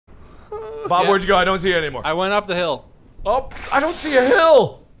Bob, where'd you go? I don't see you anymore. I went up the hill. Oh, I don't see a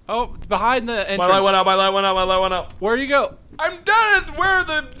hill. Oh, behind the entrance. My light went out, my light went out, my light went out. Where'd you go? I'm dead! Where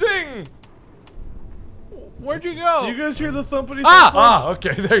the thing? Where'd you go? Do you guys hear the thumpity? Ah,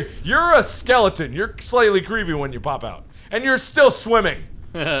 okay. There, you're a skeleton. You're slightly creepy when you pop out. And you're still swimming.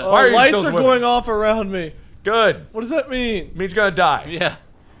 Why are you lights still are swimming? going off around me. Good. What does that mean? Means you're gonna die. Yeah.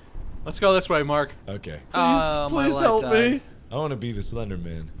 Let's go this way, Mark. Okay. Please help me. I want to be the Slender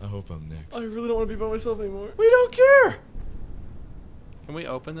Man. I hope I'm next. I really don't want to be by myself anymore. We don't care. Can we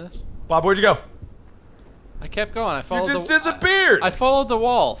open this? Bob, where'd you go? I kept going. I followed You just disappeared. I followed the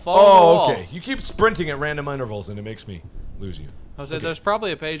wall. Followed the wall. Okay. You keep sprinting at random intervals, and it makes me lose you. I was like, there's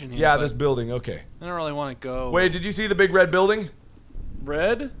probably a page in here. Yeah, this building. Okay. I don't really want to go. Wait, did you see the big red building?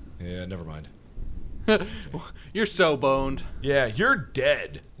 Red? Yeah, never mind. You're so boned. Yeah, you're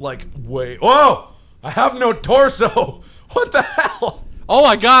dead. Like, wait. Oh! I have no torso. What the hell? Oh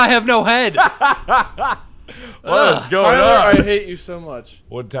my god, I have no head. What is going Tyler, on? I hate you so much.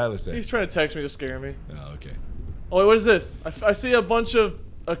 What did Tyler say? He's trying to text me to scare me. Oh, okay. Oh, wait, what is this? I see a bunch of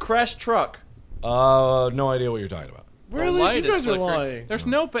a crashed truck. No idea what you're talking about. Really? The light You is guys are flickering. lying. There's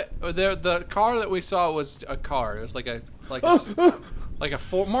no. The car that we saw was a car. It was like a like a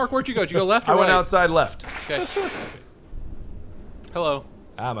four. Mark, where'd you go? Did you go left or I right? went outside left. Okay. Hello.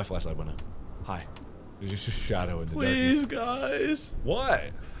 Ah, my flashlight went out. Hi. There's just a shadow in the Please, darkness. guys. What?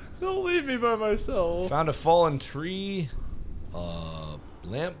 Don't leave me by myself. Found a fallen tree,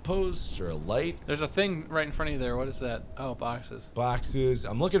 lamppost or a light. There's a thing right in front of you there. What is that? Oh, boxes. Boxes.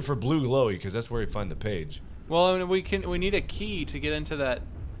 I'm looking for blue glowy because that's where you find the page. Well, I mean, we need a key to get into that.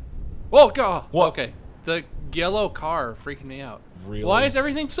 Whoa, God. What? Okay. The yellow car freaking me out. Really? Why is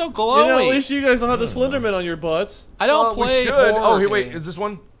everything so glowy? You know, at least you guys don't have the Slenderman on your butts. I don't we play should. horror Oh, here, wait. games. Is this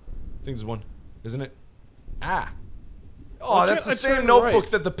one? I think this is one. Isn't it? Ah. Oh, Why that's can't the I same turn notebook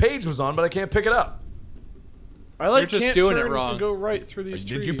right? that the page was on, but I can't pick it up. I like You're just can't doing turn it wrong. and go right through these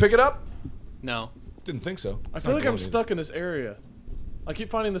trees. Did you pick it up? No. Didn't think so. I It's feel not like I'm going stuck in this area. I keep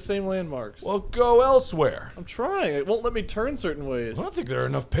finding the same landmarks. Well, go elsewhere. I'm trying. It won't let me turn certain ways. I don't think there are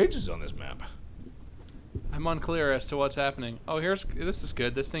enough pages on this map. I'm unclear as to what's happening. Oh, this is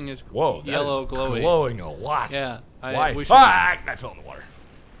good. This thing is Whoa, that yellow is glowy. glowing a lot. Yeah. Why? We should, Ah, I fell in the water.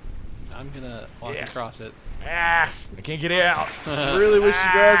 I'm gonna walk Yeah. across it. Ah, I can't get out. I really wish you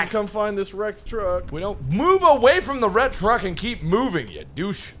guys would come find this wrecked truck. We don't move away from the red truck and keep moving, you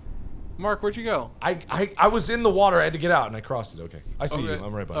douche. Mark, where'd you go? I was in the water. I had to get out, and I crossed it. Okay, I see you.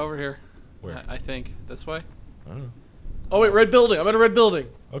 I'm right by. Over here. Where? I think this way. I don't know. Oh wait, red building. I'm at a red building.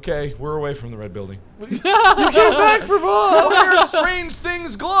 Okay, we're away from the red building. You came back for Bob. Why are strange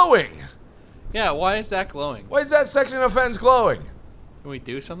things glowing? Yeah. Why is that glowing? Why is that section of fence glowing? Can we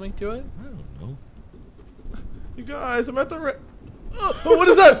do something to it? I don't know. You guys, I'm at the red. Oh, what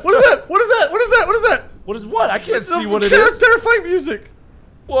is that? What is that? What is that? What is that? What is that? What is what? I can't It's see the what it is. Terrifying music.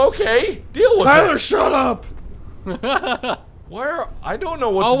 Well, okay, deal with Tyler, it. shut up. Why are I don't know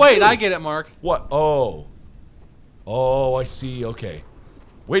what. Oh to wait, do. I get it, Mark. What? Oh. Oh, I see. Okay.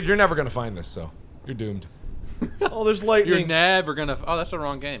 Wait, you're never gonna find this, so you're doomed. Oh, there's You're lightning. never gonna. Oh, that's the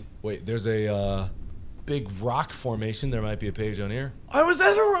wrong game. Wait, there's a big rock formation. There might be a page on here. I was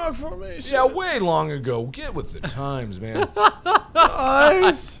at a rock formation. Yeah, way long ago. Get with the times, man.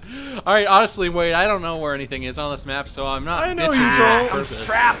 Guys. All right, honestly, wait. I don't know where anything is on this map, so I'm not. I know ditching you on don't. purpose. I'm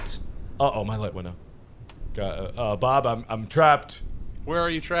trapped. Uh-oh, my light went out. Bob, I'm trapped. Where are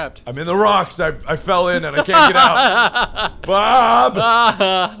you trapped? I'm in the rocks. I fell in and I can't get out. Bob!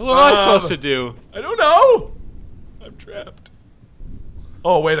 What am I supposed to do? I don't know. I'm trapped.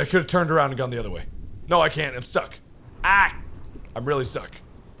 Oh, wait, I could have turned around and gone the other way. No, I can't. I'm stuck. Ah! I'm really stuck.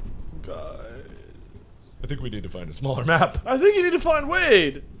 Guys. I think we need to find a smaller map. I think you need to find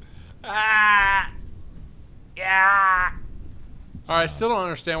Wade. Ah! Yeah! All right, I still don't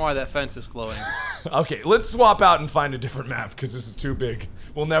understand why that fence is glowing. Okay, let's swap out and find a different map because this is too big.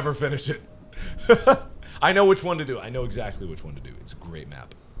 We'll never finish it. I know which one to do. I know exactly which one to do. It's a great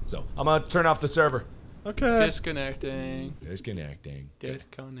map. So, I'm going to turn off the server. Okay. Disconnecting. Disconnecting.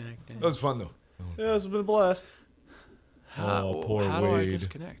 Disconnecting. That was fun, though. Yeah, it's been a blast. Oh, poor How do I Wade.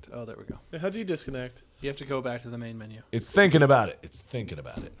 disconnect? Oh, there we go. Yeah, how do you disconnect? You have to go back to the main menu. It's thinking about it. It's thinking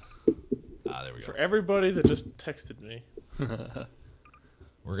about it. Ah, there we go. For everybody that just texted me.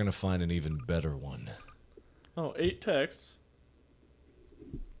 We're going to find an even better one. Oh, 8 texts.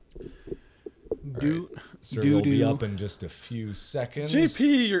 Do Server will be up in just a few seconds.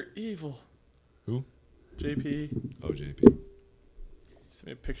 JP, you're evil. Who? JP. Oh, JP. Sent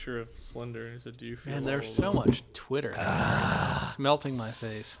me a picture of Slender and he said, do you feel Man, there's alone? so much Twitter. It's melting my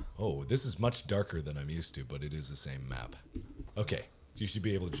face. Oh, this is much darker than I'm used to, but it is the same map. Okay, you should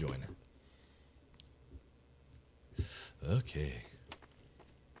be able to join. Okay.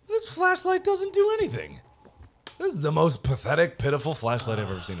 This flashlight doesn't do anything. This is the most pathetic, pitiful flashlight I've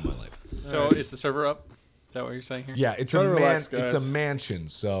ever seen in my life. So is the server up? Is that what you're saying here? Yeah, it's Try a to relax, guys. it's a mansion,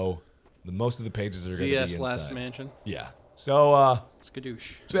 so most of the pages are going to be CS inside. Last Mansion. Yeah. So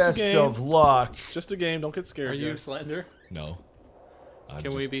Skadoosh. best game. of luck. Just a game. Don't get scared. Are you guys. slender? No.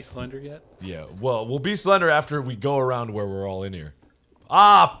 Can we be slender yet? Yeah. Well, we'll be slender after we go around where we're all in here.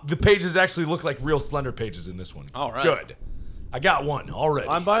 Ah, the pages actually look like real slender pages in this one. All right. Good. I got one already.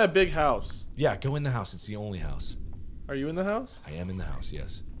 I'm by a big house. Yeah, go in the house. It's the only house. Are you in the house? I am in the house,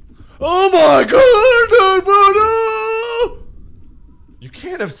 yes. Oh my God! You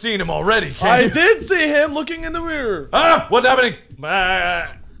can't have seen him already, can I you? did see him looking in the mirror. Ah! What's happening?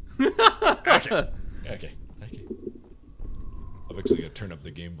 Ah. Okay. Okay. I've actually got to turn up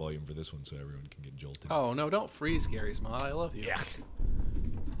the game volume for this one so everyone can get jolted. Oh no! Don't freeze, Gary's mod. I love you. Yeah.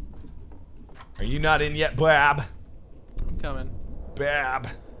 Are you not in yet, Bab? I'm coming. Bab.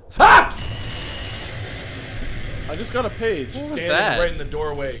 Ah! I just got a page. was Standing that? right in the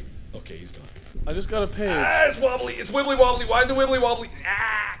doorway. Okay, he's gone. I just got a page. Ah, it's wobbly. It's wibbly wobbly. Why is it wibbly wobbly?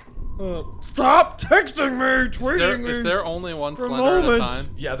 Ah! Stop texting me, tweeting me. Is there only one For a slender at a moment. time?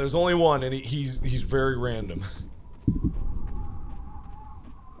 Yeah, there's only one, and he's very random.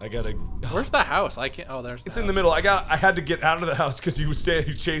 I gotta. Where's the house? I can't. Oh, there's. It's in the middle. I had to get out of the house because he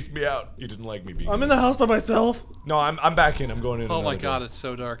chased me out. He didn't like me being. I'm in the house by myself. No, I'm back in. I'm going in. Oh my another God! door. It's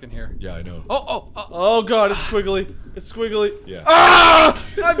so dark in here. Yeah, I know. Oh. Oh God, it's squiggly. It's squiggly. Yeah. Ah!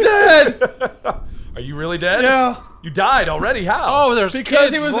 I'm dead. Are you really dead? Yeah. You died already. How? Oh, there's Because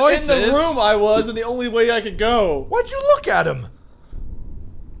kids' he was voices. in the room I was, and the only way I could go. Why'd you look at him?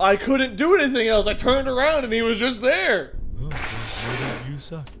 I couldn't do anything else. I turned around and he was just there. Oh, you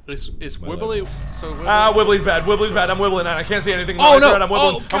suck. Is My Wibbly so? Wibbly, Ah, Wibbly's bad. Wibbly's bad. I'm wibbling. I can't see anything. Oh, no. I'm wibbling.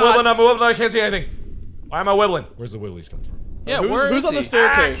 Oh, I'm God. wibbling. I'm wibbling. I can't see anything. Why am I wibbling? Where's the Wibbly's coming from? yeah, where is Who's on he? the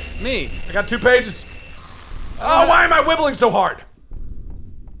staircase? Me. I got 2 pages. Oh, why am I wibbling so hard?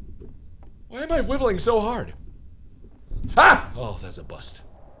 Why am I wibbling so hard? Ah! Oh, that's a bust.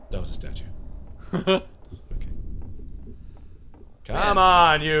 That was a statue. Okay. Come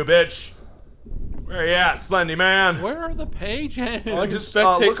on, you bitch. Where you at, Slendy man? Where are the pages? I Just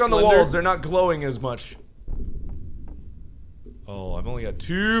spectate look on the Slender. walls. They're not glowing as much. Oh, I've only got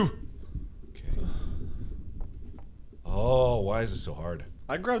 2. Okay. Oh, why is this so hard?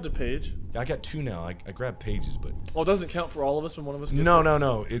 I grabbed a page. I got 2 now. I grabbed pages, but Oh, it doesn't count for all of us when one of us gets no, it?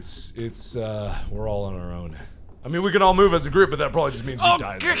 no. It's we're all on our own. I mean, we can all move as a group, but that probably just means we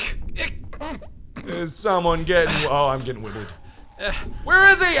die. Is someone getting? Oh, I'm getting wibbled. Where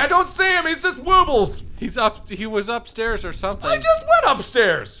is he? I don't see him. He's just wobbles. He's up. He was upstairs or something. I just went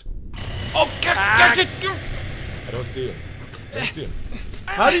upstairs. Oh, catch it! I don't see him. I don't see him.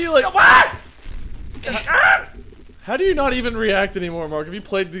 How do you like? What? How do you not even react anymore, Mark? Have you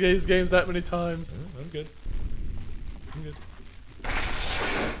played these games that many times? I'm good. I'm good.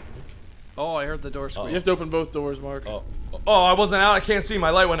 Oh, I heard the door squeak. You have to open both doors, Mark. Oh, I wasn't out. I can't see. My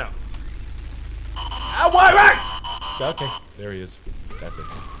light went out. Ow, why? Okay, there he is. That's it.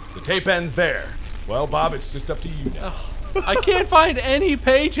 The tape ends there. Well, Bob, it's just up to you now. I can't find any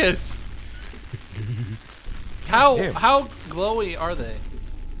pages. How Damn. how glowy are they?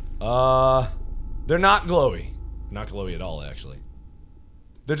 They're not glowy. Not glowy at all, actually.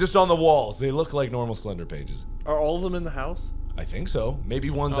 They're just on the walls. They look like normal Slender pages. Are all of them in the house? I think so. Maybe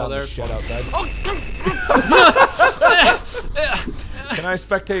one's Oh, out in the there's shed one. outside. Can I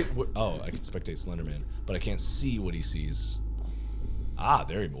spectate? Oh, I can spectate Slenderman, but I can't see what he sees. Ah,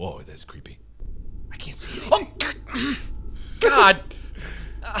 there he. Whoa, that's creepy. I can't see anything. God.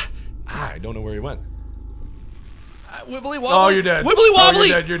 I don't know where he went. Wibbly wobbly. Oh, you're dead. Wibbly Oh, wobbly.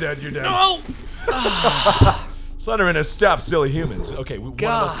 you're dead. You're dead. You're dead. No. Slenderman has stopped silly humans. Okay,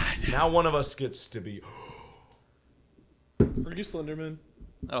 God. one of us gets to be. Are you Slenderman?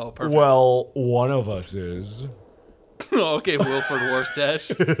 Oh, perfect. Well, one of us is. Okay, Wilford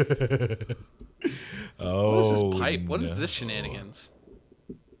Warstash. Oh. What is this pipe? What is no. this shenanigans?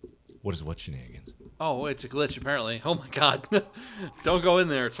 What is what shenanigans? Oh, it's a glitch apparently. Oh my God. Don't go in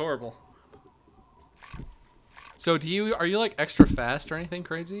there. It's horrible. So are you like extra fast or anything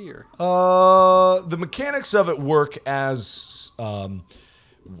crazy or? The mechanics of it work as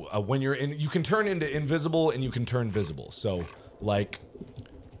when you're in, you can turn into invisible and you can turn visible. So like,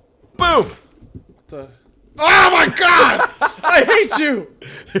 boom. Oh my God! I hate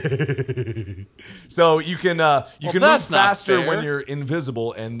you. So you can move that's not faster when fair. you're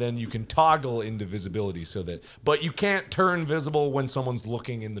invisible, and then you can toggle into visibility so that. But you can't turn visible when someone's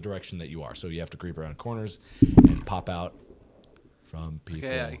looking in the direction that you are. So you have to creep around corners and pop out from people.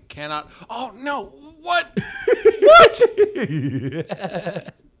 Okay, I cannot. Oh no! What? What?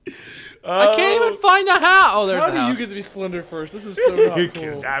 I can't even find the house. Oh, there's How the do house. you get to be Slender first? This is so not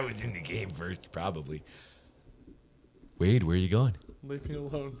Because cool. I was in the game first, probably. Wade, where are you going? Leave me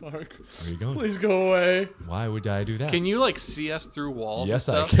alone, Mark. Where are you going? Please go away. Why would I do that? Can you like see us through walls? Yes,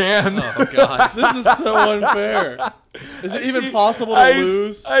 and I stuff? can. Oh God. This is so unfair. Is it even possible to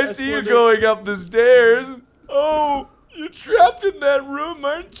lose? I as see you Slender? going up the stairs. Oh, you're trapped in that room,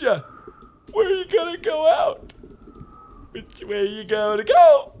 aren't you? Where are you gonna go out? Which way are you gonna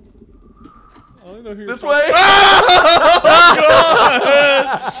go? I don't know who you're This talking- way?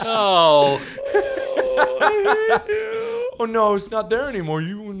 Oh. Oh no, it's not there anymore.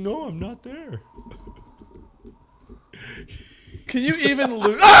 You know I'm not there. Can you even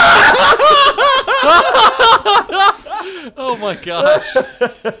lose? Oh my gosh.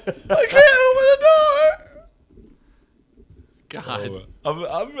 I can't open the door. God.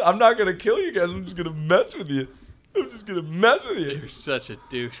 I'm not gonna kill you guys. I'm just gonna mess with you. I'm just gonna mess with you. You're such a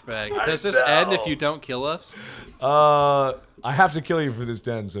douchebag. I Does this know. end if you don't kill us? I have to kill you for this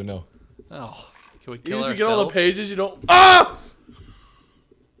to end, so no. Oh. Can we Even kill if you ourselves? get all the pages, you don't. Ah!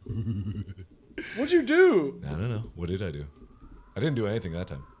 What'd you do? I don't know. What did I do? I didn't do anything that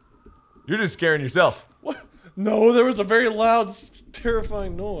time. You're just scaring yourself. What? No, there was a very loud,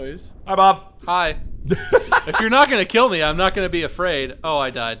 terrifying noise. Hi, Bob. Hi. If you're not gonna kill me, I'm not gonna be afraid. Oh,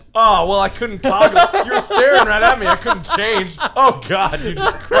 I died. Oh, well, I couldn't toggle. You were staring right at me. I couldn't change. Oh, God, you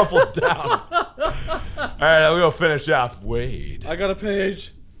just crumpled down. All right, I'll go finish off. Wade. I got a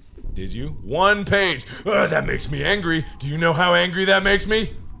page. Did you? One page. That makes me angry. Do you know how angry that makes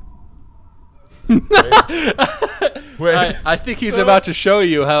me? Wait. I think he's about to show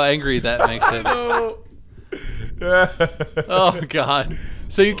you how angry that makes him. No. Oh God.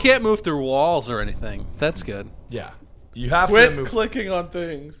 So you can't move through walls or anything. That's good. Yeah. You have to Quit move. clicking on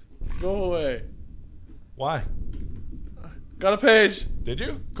things. Go away. Why? Got a page. Did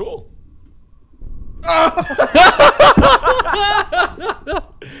you? Cool.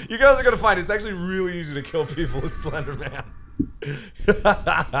 You guys are gonna find it's actually really easy to kill people with Slender Man.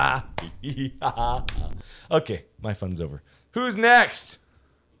 Okay, my fun's over. Who's next?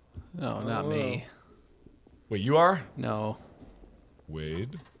 No, not me. Wait, you are? No.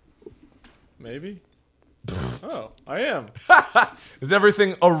 Wade. Maybe. Oh, I am. Is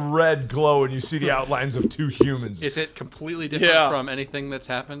everything a red glow and you see the outlines of two humans? Is it completely different Yeah. from anything that's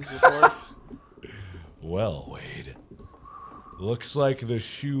happened before? Well, Wade. Looks like the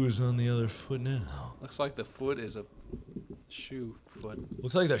shoe is on the other foot now. Looks like the foot is a shoe foot.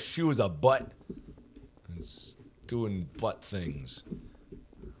 Looks like the shoe is a butt. It's doing butt things.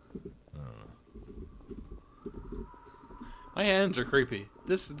 My hands are creepy.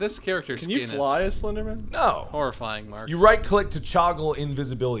 This character's Can you skin fly is as Slenderman? No. horrifying, Mark. You right click to toggle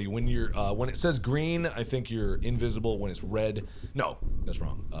invisibility. When you're when it says green, I think you're invisible. When it's red, no, that's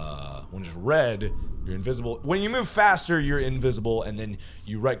wrong. When it's red, you're invisible. When you move faster, you're invisible, and then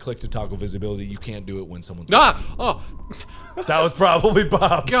you right click to toggle visibility. You can't do it when someone's Oh That was probably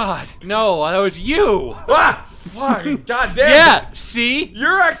Bob. God, no, that was you. Ah, fuck, god damn. Yeah, it. see?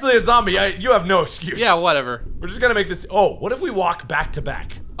 You're actually a zombie. You have no excuse. Yeah, whatever. We're just gonna make this. Oh, what if we walk back to back?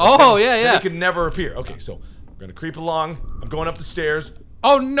 Oh, yeah, Then yeah. it could never appear. Okay, so we're gonna creep along. I'm going up the stairs.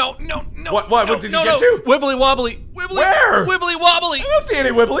 Oh, no, no, no. What no, did you no, get no. to? Wibbly wobbly. Wibbly. Where? Wibbly wobbly. I don't see any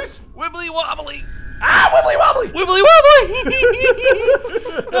wibblies. Wibbly wobbly. Ah, wibbly wobbly. Wibbly wobbly.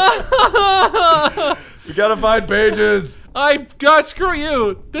 We gotta find pages. God, screw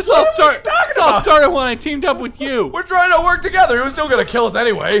you. This What all are you talking about? started when I teamed up with you. We're trying to work together. He was still gonna kill us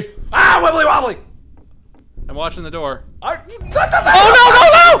anyway. Ah, wibbly wobbly. I'm watching the door. Oh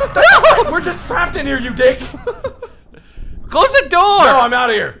Oh, no! We're just trapped in here, you dick. Close the door. No, I'm out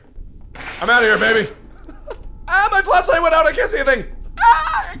of here. I'm out of here, baby. Ah, my flashlight went out. I can't see anything.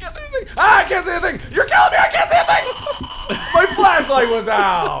 Ah, I can't see anything. Ah, I can't see anything. You're killing me. I can't see anything. My flashlight was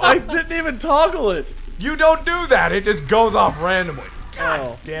out. I didn't even toggle it. You don't do that. It just goes off randomly. God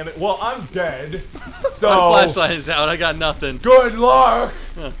Oh. damn it. Well, I'm dead. So My flashlight is out. I got nothing. good luck,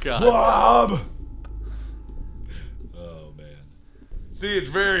 Oh God. Bob. Oh man. See, it's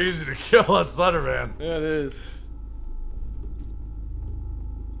very easy to kill a Slenderman. Yeah, it is.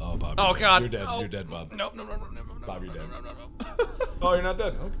 Oh, Bob. Oh you're dead. God. You're dead. Oh. You're dead, Bob. No, no, no, no, no, no. Bob, no, you're dead. no, no, no. Oh, you're not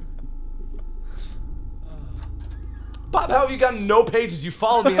dead. Okay. Bob, how have you gotten no pages? You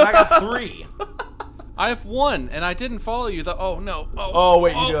followed me and I got 3. I have 1, and I didn't follow you. Oh no. Oh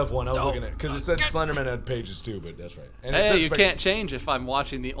wait, you do have 1. I was no. looking at because it said Slenderman had pages too, but that's right. And it Hey, says you can't change if I'm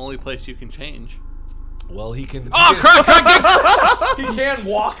watching the only place you can change. Well, he can. Oh crap! He can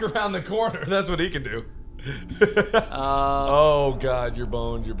walk around the corner. That's what he can do. Oh God, you're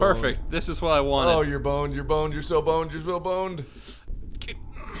boned. You're boned. Perfect. This is what I wanted. Oh, you're boned. You're boned. You're so boned. You're so boned.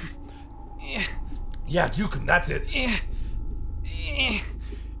 Yeah, juke him. That's it.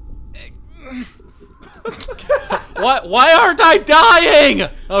 What? Why aren't I dying?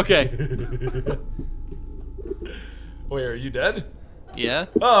 Okay. Wait, are you dead? Yeah.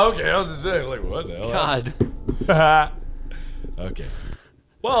 Oh, okay. I was just saying, like, what the hell? God. Okay.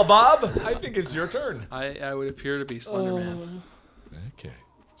 Well, Bob, I think it's your turn. I would appear to be Slender Man. Okay.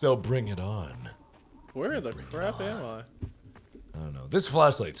 So bring it on. Where the crap am I? I don't know. This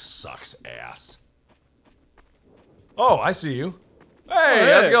flashlight sucks ass. Oh, I see you.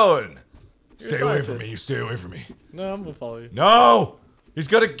 Hey, how's it going? You're Stay a away from scientist. me. You stay away from me. No, I'm gonna follow you. No! He's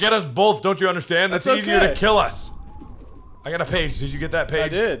gonna get us both, don't you understand? That's easier to okay. kill us. I got a page. Did you get that page? I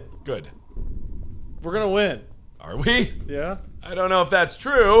did. Good. We're gonna win. Are we? Yeah. I don't know if that's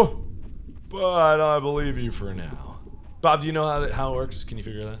true, but I believe you for now. Bob, do you know how it works? Can you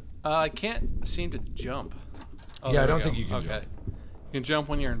figure it out? I can't seem to jump. Oh, Yeah, I there don't we think go. you can okay. jump. You can jump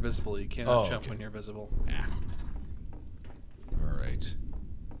when you're invisible. You cannot jump okay. when you're visible. All right.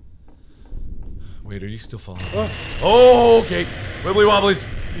 Wait, are you still following? Oh, okay. Wibbly wobblies.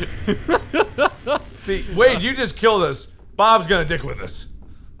 See, Wade, you just killed us. Bob's gonna dick with us.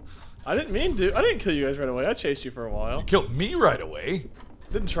 I didn't mean to. I didn't kill you guys right away. I chased you for a while. You killed me right away.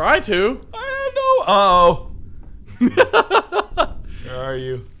 Didn't try to. I know. Uh-oh. Where are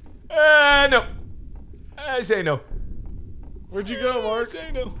you? No. I say no. Where'd you go, Mark?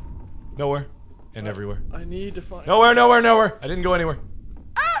 Say no. Nowhere. And everywhere. I need to find. Nowhere, nowhere, nowhere. I didn't go anywhere.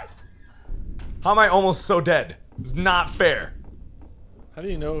 Ah! How am I almost so dead? It's not fair. How do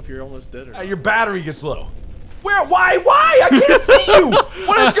you know if you're almost dead or not? Your battery gets low. Where? Why? I can't see you!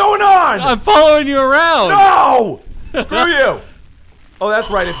 What is going on? I'm following you around. No! Screw you! Oh, that's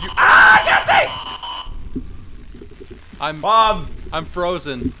right. If you. I can't see! Bob! I'm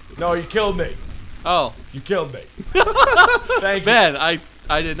frozen. No, you killed me. Oh. You killed me. Thank you. Man, I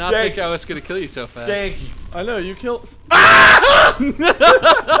did not Thank think I was gonna kill you so fast. Thank you. I know you killed. Oh,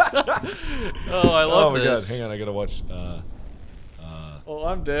 I love Oh my this. god, hang on, I gotta watch. Oh,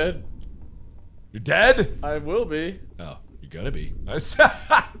 I'm dead. You're dead? I will be. Oh, you're gonna be.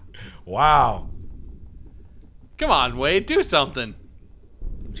 Wow. Come on, Wade, do something.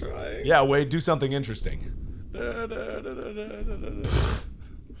 I'm trying. Yeah, Wade, do something interesting. Da, da, da, da, da, da, da.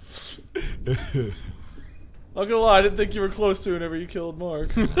 Not gonna lie, I didn't think you were close to whenever you killed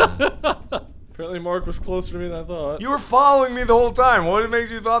Mark. Apparently Mark was closer to me than I thought. You were following me the whole time. What makes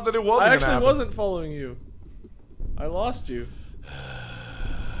you thought that it wasn't I actually gonna happen? wasn't following you. I lost you.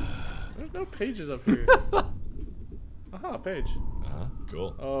 There's no pages up here. Aha, page.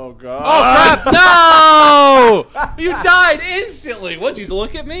 Cool. Oh god. Oh crap! No! You died instantly. What'd you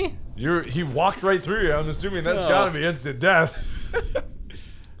look at me? He walked right through you. I'm assuming that's No. gotta be instant death.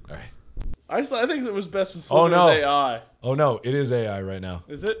 Alright. I think it was best when Oh, Silver no. was AI. Oh no, it is AI right now.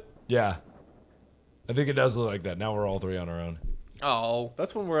 Is it? Yeah. I think it does look like that. Now we're all three on our own. Oh.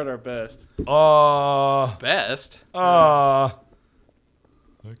 That's when we're at our best. Best?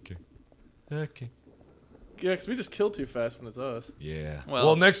 Okay. Okay. Yeah, because we just kill too fast when it's us. Yeah. Well-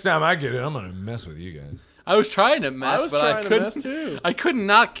 Well, next time I get it, I'm gonna mess with you guys. I was trying to mess, I was but trying I to couldn't. mess too. I could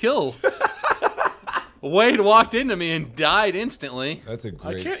not kill. Wade walked into me and died instantly. That's a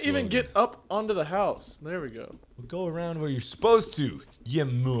I great can't even slogan. get up onto the house. There we go. Well, go around where you're supposed to, you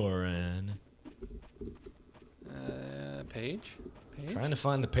moron. Page? Page? Trying to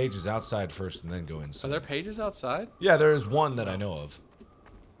find the pages outside first and then go inside. Are there pages outside? Yeah, there is one that I know of.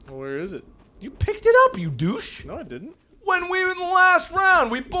 Well, where is it? You picked it up, you douche! No, I didn't. When we were in the last round,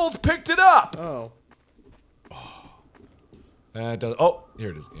 we both picked it up! Oh. It does. Oh, here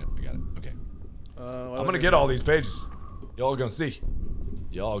it is. Yeah, I got it. Okay. I'm gonna get all these pages. Y'all gonna see.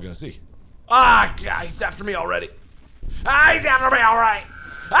 Y'all gonna see. Ah, God, he's after me already. Ah, he's after me already.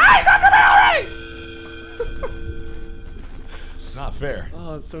 Ah, he's after me already. Not fair.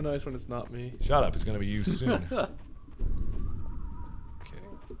 Oh, it's so nice when it's not me. Shut up. It's gonna be you soon. Okay.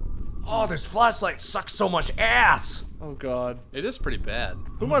 Oh, this flashlight sucks so much ass. Oh god. It is pretty bad.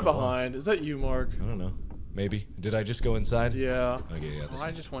 Who am I behind? Is that you, Mark? I don't know. Maybe. Did I just go inside? Yeah. Okay, yeah. This Well,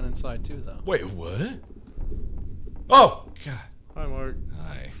 I just went inside too, though. Wait, what? Oh, God. Hi, Mark.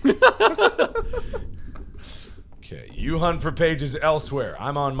 Hi. Okay, you hunt for pages elsewhere.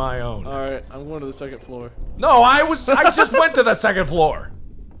 I'm on my own. Alright, I'm going to the second floor. No, I just went to the second floor.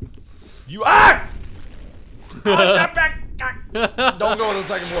 You Don't go to the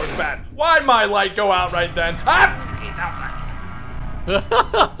second floor, it's bad. Why'd my light go out right then? It's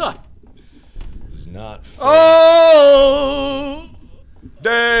outside. It's not fair. Oh!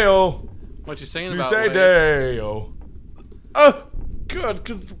 Dale. What you saying You about say Wade? day-o. Oh, good,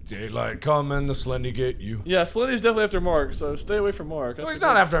 because... Daylight coming, the Slendy get you. Yeah, Slendy's definitely after Mark, so stay away from Mark. No, That's he's a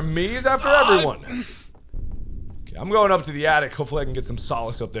not good- after me, he's after everyone. Okay, I'm going up to the attic. Hopefully I can get some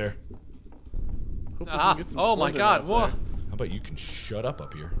solace up there. Hopefully we can get some Oh my Slender God! out Whoa! there. How about you can shut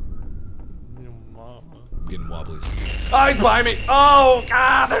up here? Your mama. I'm getting wobblies. Oh, he's behind me. Oh,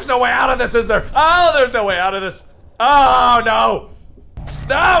 God, there's no way out of this, is there? Oh, there's no way out of this. Oh, no.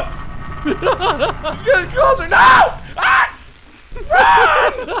 No. He's getting closer. No. Ah!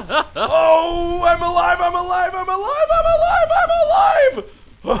 Run! Oh, I'm alive. I'm alive. I'm alive. I'm alive.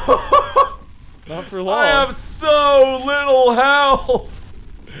 I'm alive. Not for long. I have so little health.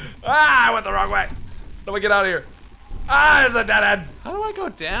 Ah, I went the wrong way. How do I get out of here? Ah, there's a dead end. How do I go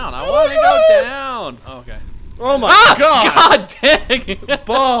down? I How do want to I go go? down. Oh, okay. Oh my Ah! God! God dang it!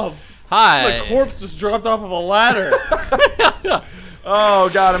 Bob! Hi. The corpse just dropped off of a ladder. Oh,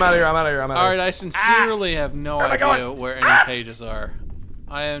 God, I'm out of here. I'm out of here. I'm out of All here. right, I sincerely have no Where am I idea going? where any Ah! pages are.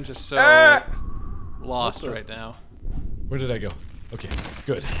 I am just so lost What's right now. Where did I go? Okay,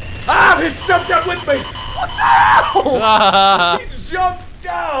 good. Ah, he jumped down with me! What the hell? He jumped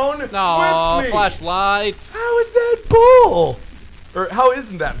down No, with me! flashlight. How is that bull? Or how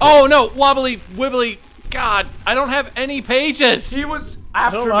isn't that bull? Oh no, wobbly, wibbly. God, I don't have any pages. He was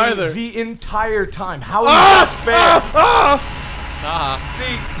after don't me either. the entire time. How is that fair?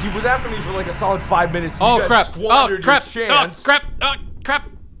 See, he was after me for like a solid 5 minutes. And Oh you guys crap! squandered Oh crap! your chance. Oh crap! Oh crap!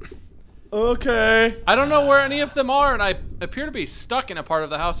 Okay. I don't know where any of them are, and I appear to be stuck in a part of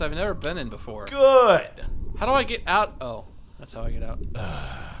the house I've never been in before. Good. How do I get out? Oh, that's how I get out.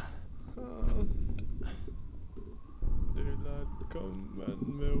 Daylight come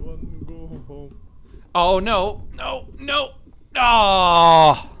and me want go home. Oh no! No! No!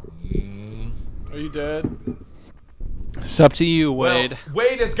 Oh! Are you dead? It's up to you, Wade. Well,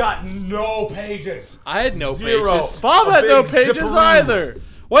 Wade has got no pages. I had no Zero. pages. Bob A had no big pages zipperoo. either.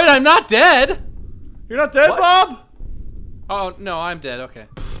 Wait, I'm not dead. You're not dead, What? Bob? Oh no, I'm dead. Okay.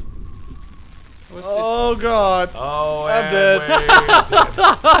 Oh God. Oh, I'm and dead.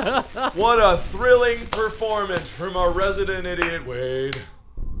 Wade's dead. What a thrilling performance from our resident idiot, Wade.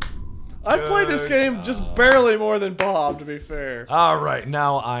 I've played this Good game just barely more than Bob, to be fair. All right,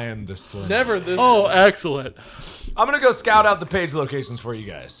 now I am the Slim. Never this. Oh, excellent. I'm gonna go scout out the page locations for you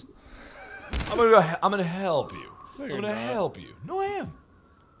guys. I'm gonna help you. No, I'm you're gonna not. help you. No, I am.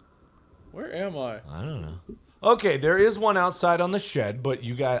 Where am I? I don't know. Okay, there is one outside on the shed, but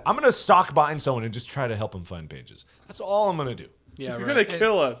you guys, I'm gonna stalk behind someone and just try to help him find pages. That's all I'm gonna do. Yeah, You're right. gonna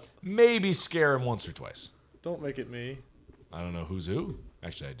kill us. Maybe scare him once or twice. Don't make it me. I don't know who's who.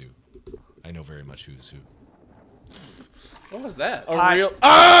 Actually, I do. I know very much who's who. What was that? A real.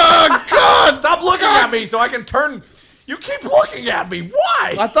 Oh God! Stop looking at me so I can turn. You keep looking at me.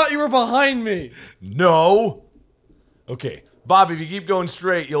 Why? I thought you were behind me. No. Okay, Bob, if you keep going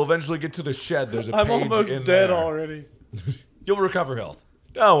straight, you'll eventually get to the shed. There's a I'm page almost in dead there. already. You'll recover health.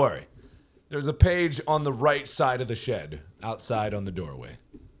 Don't worry. There's a page on the right side of the shed, outside on the doorway.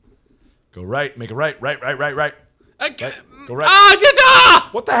 Go right, make a right. Right, go right. Ah! Did, ah!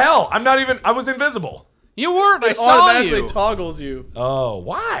 What the hell? I'm not even. I was invisible. You weren't. I It saw automatically you. toggles you. Oh,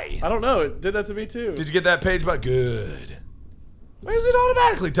 why? I don't know. It did that to me too. Did you get that page about good? Why is it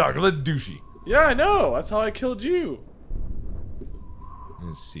automatically toggle? That's douchey. Yeah, I know. That's how I killed you.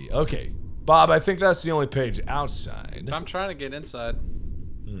 Let's see. Okay, Bob, I think that's the only page outside. I'm trying to get inside.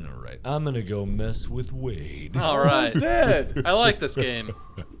 All right, I'm gonna go mess with Wade. All right. Who's dead? I like this game.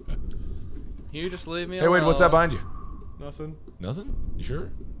 You just leave me Hey, alone. Wade, what's that behind you? Nothing. Nothing? You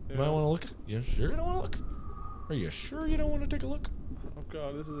sure? You might want to look. You sure you don't want to look? Are you sure you don't want to take a look? Oh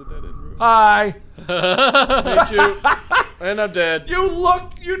God, this is a dead end room. Hi. Hate you. And I'm dead. You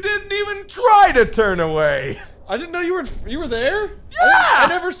looked. You didn't even try to turn away. I didn't know you were there. Yeah. I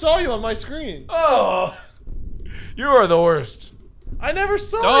never saw you on my screen. Oh. You are the worst. I never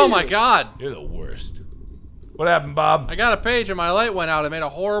saw you. Oh my God. You're the worst. What happened, Bob? I got a page and my light went out. It made a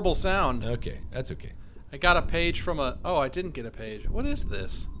horrible sound. Okay, that's okay. I got a page from a... Oh, I didn't get a page. What is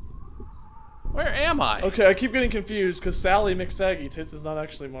this? Where am I? Okay, I keep getting confused because Sally McSaggy tits is not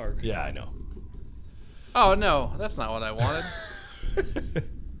actually Mark. Yeah, I know. Oh, no. That's not what I wanted.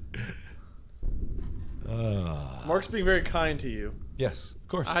 Mark's being very kind to you. Yes, of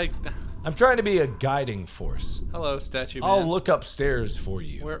course. I'm trying to be a guiding force. Hello, statue man. I'll look upstairs for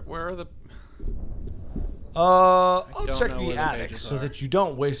you. Where are the... I'll don't check know the where the attic pages so are. that you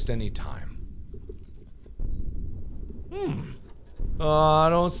don't waste any time. I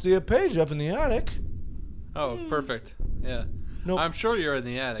don't see a page up in the attic. Oh, perfect. Yeah. Nope. I'm sure you're in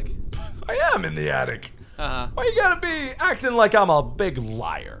the attic. I am in the attic. Uh-huh. Why you gotta be acting like I'm a big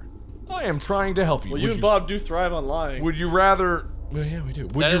liar? I am trying to help you. Well, you and Bob do thrive on lying. Would you rather... Well, yeah, we do.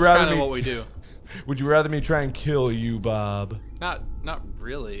 Would That you is rather kind of me... what we do. Would you rather me try and kill you, Bob? Not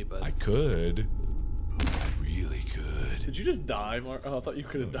really, but I could. I really could. Did you just die, Mark? Oh, I thought you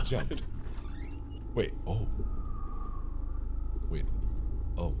could have died. Jump. Wait. Oh. Wait.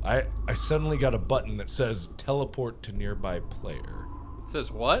 Oh. I suddenly got a button that says teleport to nearby player. It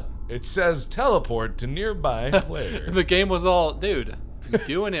says what? It says teleport to nearby player. The game was all, dude, you're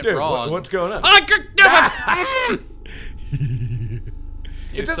doing it Dude, wrong. what's going on?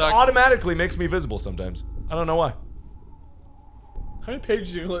 It just suck. automatically makes me visible sometimes. I don't know why. How many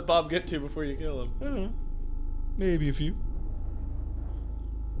pages are you gonna let Bob get to before you kill him? I don't know. Maybe a few.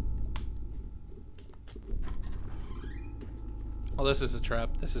 Oh, this is a trap.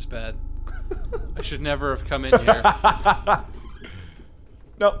 This is bad. I should never have come in here.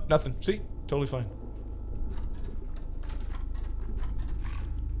 No, nothing. See? Totally fine.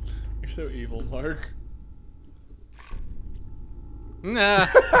 You're so evil, Mark. Nah.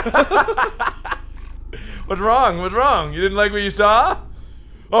 What's wrong? What's wrong? You didn't like what you saw?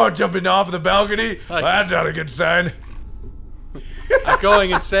 Oh, jumping off the balcony? Well, that's not a good sign. I'm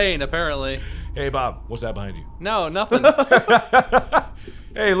going insane, apparently. Hey, Bob, what's that behind you? No, nothing.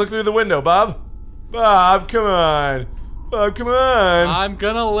 Hey, look through the window, Bob. Bob, come on. Bob, come on. I'm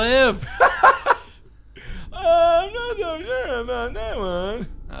gonna live. I'm not so sure about that one.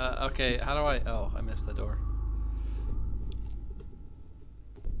 Okay, how do I... Oh, I missed the door.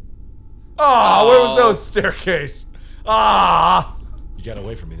 Oh, where was those staircase? Ah! You got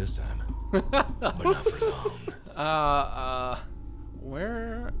away from me this time. But not for long.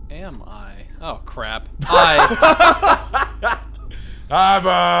 Where am I? Oh, crap. Hi. Hi,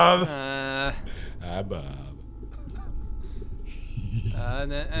 Bob. Hi, Bob.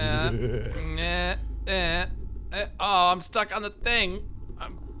 Oh, I'm stuck on the thing.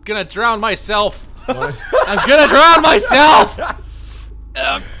 I'm gonna drown myself. What? I'm gonna drown myself.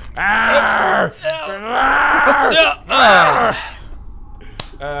 Oh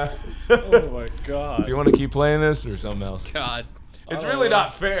my god. Do you want to keep playing this or something else? God. It's really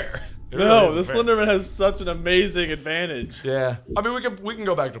not fair. It No, really the isn't fair. Slenderman has such an amazing advantage. Yeah. I mean, we can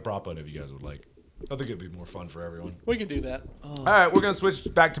go back to prop hunt if you guys would like. I think it'd be more fun for everyone. We can do that. All right, we're going to switch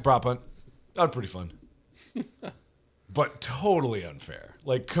back to prop hunt. That was pretty fun. But totally unfair.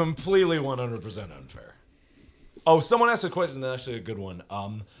 Like, completely 100% unfair. Oh, someone asked a question that's actually a good one.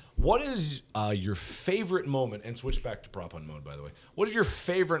 What is your favorite moment, and switch back to prop hunt mode, by the way. What is your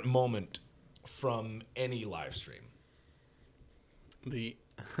favorite moment from any live stream? The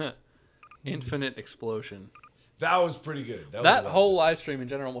infinite explosion. That was pretty good. That whole live stream in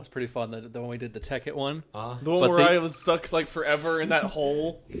general was pretty fun. The one we did, the Tekkit one. The one where I was stuck like forever in that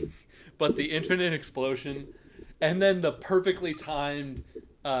hole. But the infinite explosion, and then the perfectly timed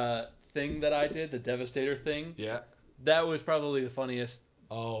thing that I did, the Devastator thing. Yeah. That was probably the funniest.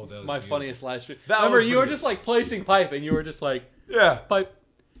 Oh, that was my beautiful. funniest live stream. That Remember, was you were pretty just like placing pipe, and you were just like, yeah, pipe.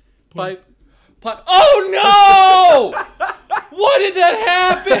 Oh no! What did that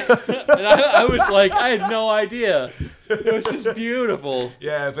happen? And I was like, I had no idea. It was just beautiful.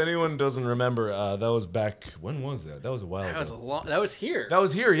 Yeah, if anyone doesn't remember, that was back. When was that? That was a while ago. That was here. That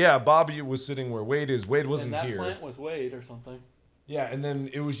was here. Yeah, Bobby was sitting where Wade is. Wade wasn't and that here. plant was Wade or something. Yeah, and then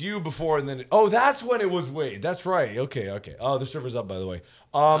it was you before, and then oh, that's when it was Wade. That's right. Okay. Oh, the server's up, by the way.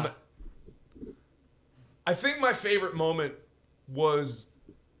 I think my favorite moment was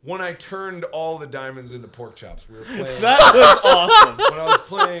when I turned all the diamonds into pork chops. We were playing. That was awesome. When I was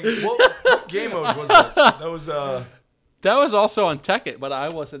playing, what game mode was that? That was That was also on Tekkit, but I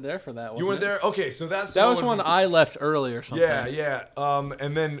wasn't there for that. You weren't there? Okay, so that was when I left early or something. Yeah.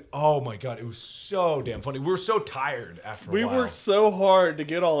 And then, oh my god, it was so damn funny. We were so tired after a We while. worked so hard to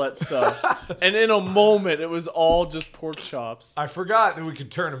get all that stuff. And in a moment, it was all just pork chops. I forgot that we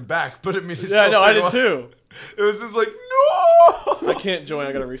could turn them back, but it means Yeah, no, I did too. It was just like, no! I can't join.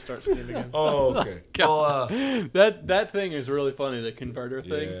 I gotta restart Steam again. Oh, okay. Well, that thing is really funny, the converter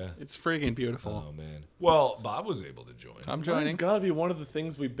thing. Yeah. It's freaking beautiful. Oh, man. Well, Bob was able to join. I'm It's joining. gotta be one of the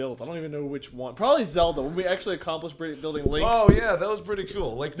things we built. I don't even know which one. Probably Zelda, when we actually accomplished building Link. Oh, yeah, that was pretty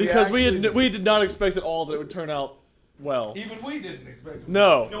cool. Like Because we did not expect at all that it would turn out well. Even we didn't expect it.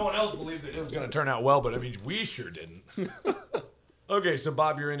 No. No one else believed that it was going to turn out well, but I mean, we sure didn't. Okay, so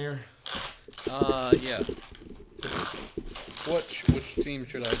Bob, you're in here. Yeah. Which team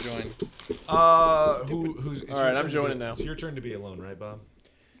should I join? Who's? All right, I'm joining now. It's your turn to be alone, right, Bob?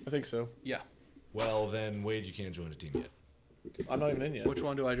 I think so. Yeah. Well, then, Wade, you can't join a team yet. I'm not even in yet. Which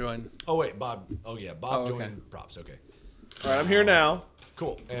one do I join? Oh, wait, Bob. Oh, yeah, Bob Oh, okay. joined props. Okay. All right, I'm here now.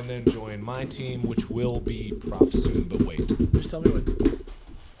 Cool. And then join my team, which will be props soon, but wait. Just tell me when.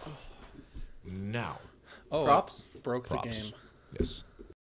 now. Oh, Props? broke Props. the game. Yes.